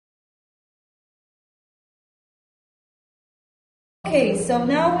Okay, so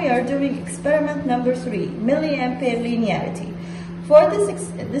now we are doing experiment number 3, milliampere linearity. For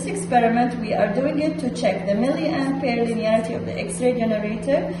this experiment, we are doing it to check the milliampere linearity of the X-ray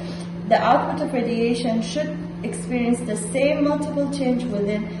generator. The output of radiation should experience the same multiple change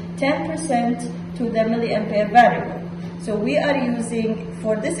within 10% to the milliampere variable. So we are using,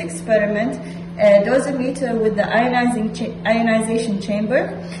 for this experiment, a dosimeter with the ionization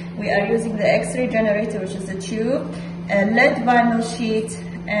chamber. We are using the X-ray generator, which is a tube, a lead vinyl sheet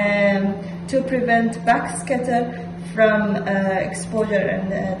to prevent backscatter from exposure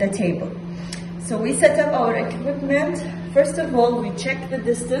and the table. So we set up our equipment. First of all, we check the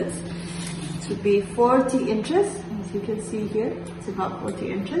distance. It should be 40 inches. As you can see here, it's about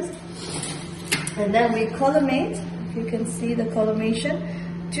 40 inches. And then we collimate, if you can see the collimation,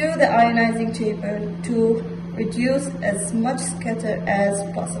 to the ionizing chamber to reduce as much scatter as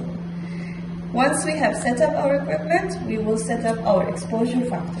possible. Once we have set up our equipment, we will set up our exposure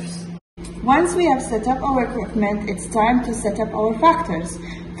factors. Once we have set up our equipment, it's time to set up our factors.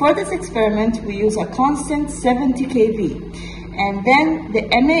 For this experiment, we use a constant 70 kV. And then the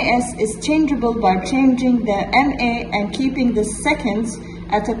MAS is changeable by changing the MA and keeping the seconds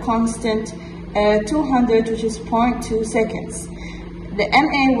at a constant 200, which is 0.2 seconds. The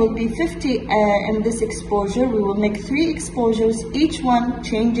MA will be 50 in this exposure. We will make 3 exposures, each one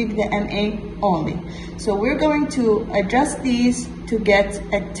changing the MA only. So we're going to adjust these to get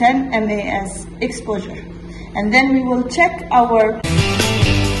a 10 MAS exposure. And then we will check our